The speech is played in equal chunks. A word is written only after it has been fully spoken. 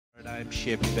Paradigm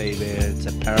shift, baby. It's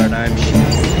a paradigm shift.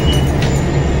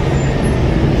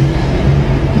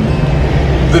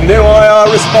 The new IR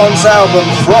Response album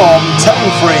from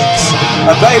ToneFreqHz,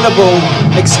 available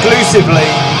exclusively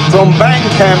from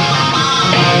Bandcamp,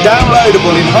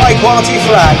 downloadable in high quality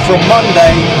FLAC from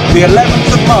Monday the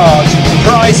 11th of March,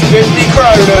 price 50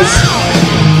 kroners.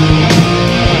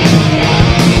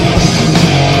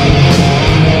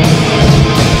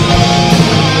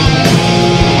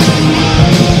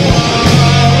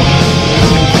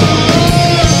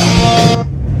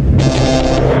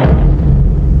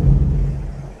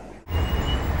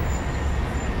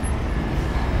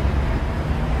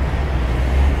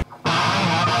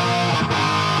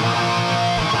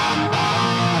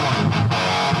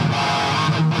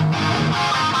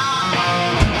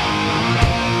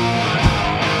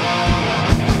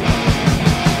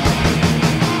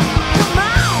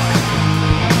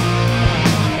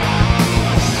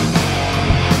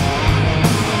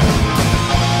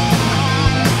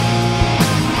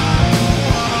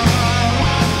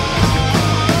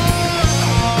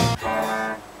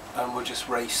 Just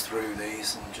race through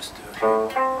these and just do it.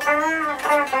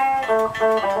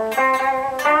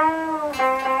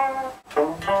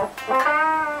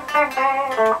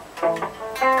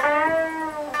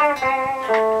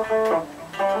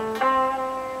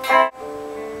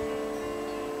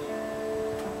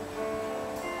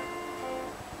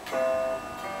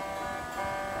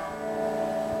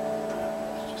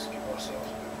 Let's just give ourselves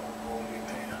a bit more volume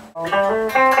here.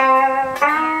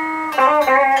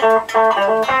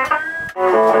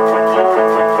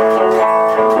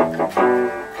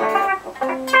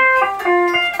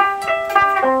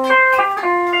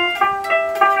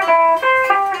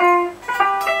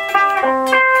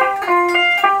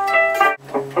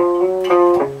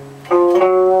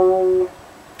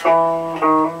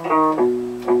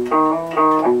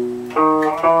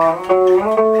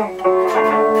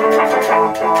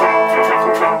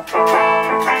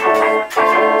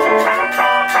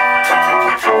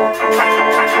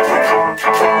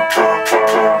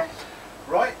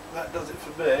 Right, that does it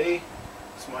for me.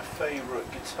 It's my favourite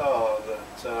guitar that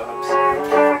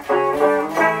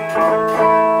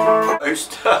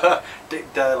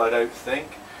Dick Dale, I don't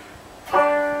think.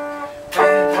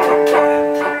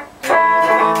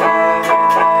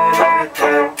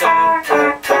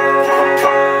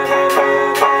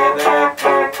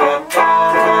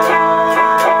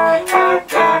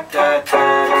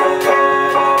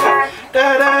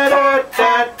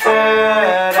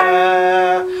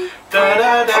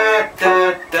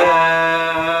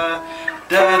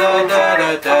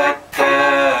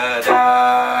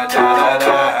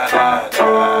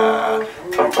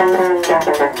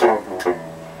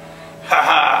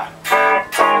 Haha!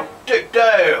 Dick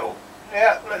Dale!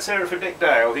 Yeah, let's hear it for Dick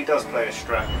Dale. He does play a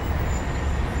Strat.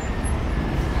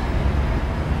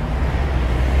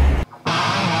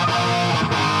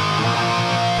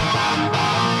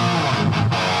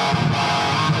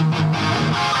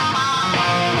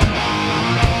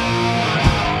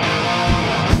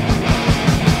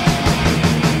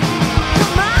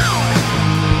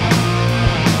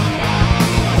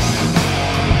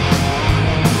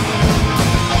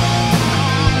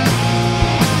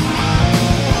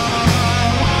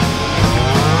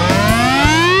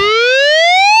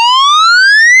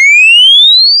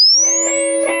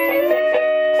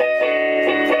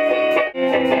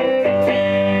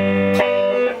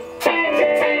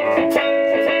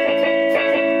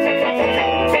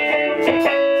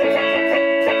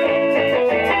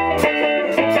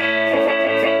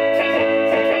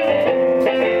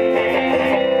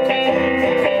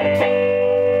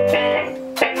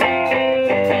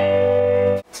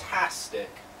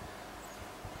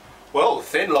 Well, the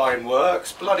thin line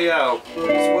works, bloody hell.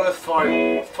 It's worth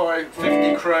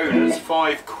 50 kroners,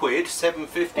 5 quid,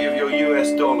 750 of your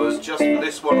US dollars just for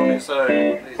this one on its own.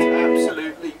 It's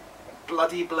absolutely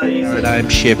bloody blazing. Paradigm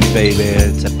shift, baby.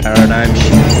 It's a paradigm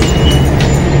shift.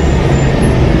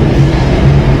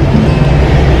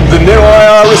 The new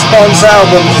IR Response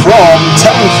album from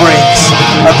ToneFreqHz,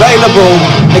 available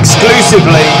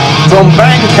exclusively from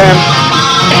Bandcamp,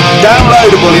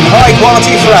 downloadable in high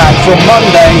quality FLAC from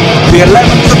Monday the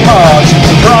 11th of March,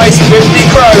 price 50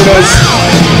 kroners.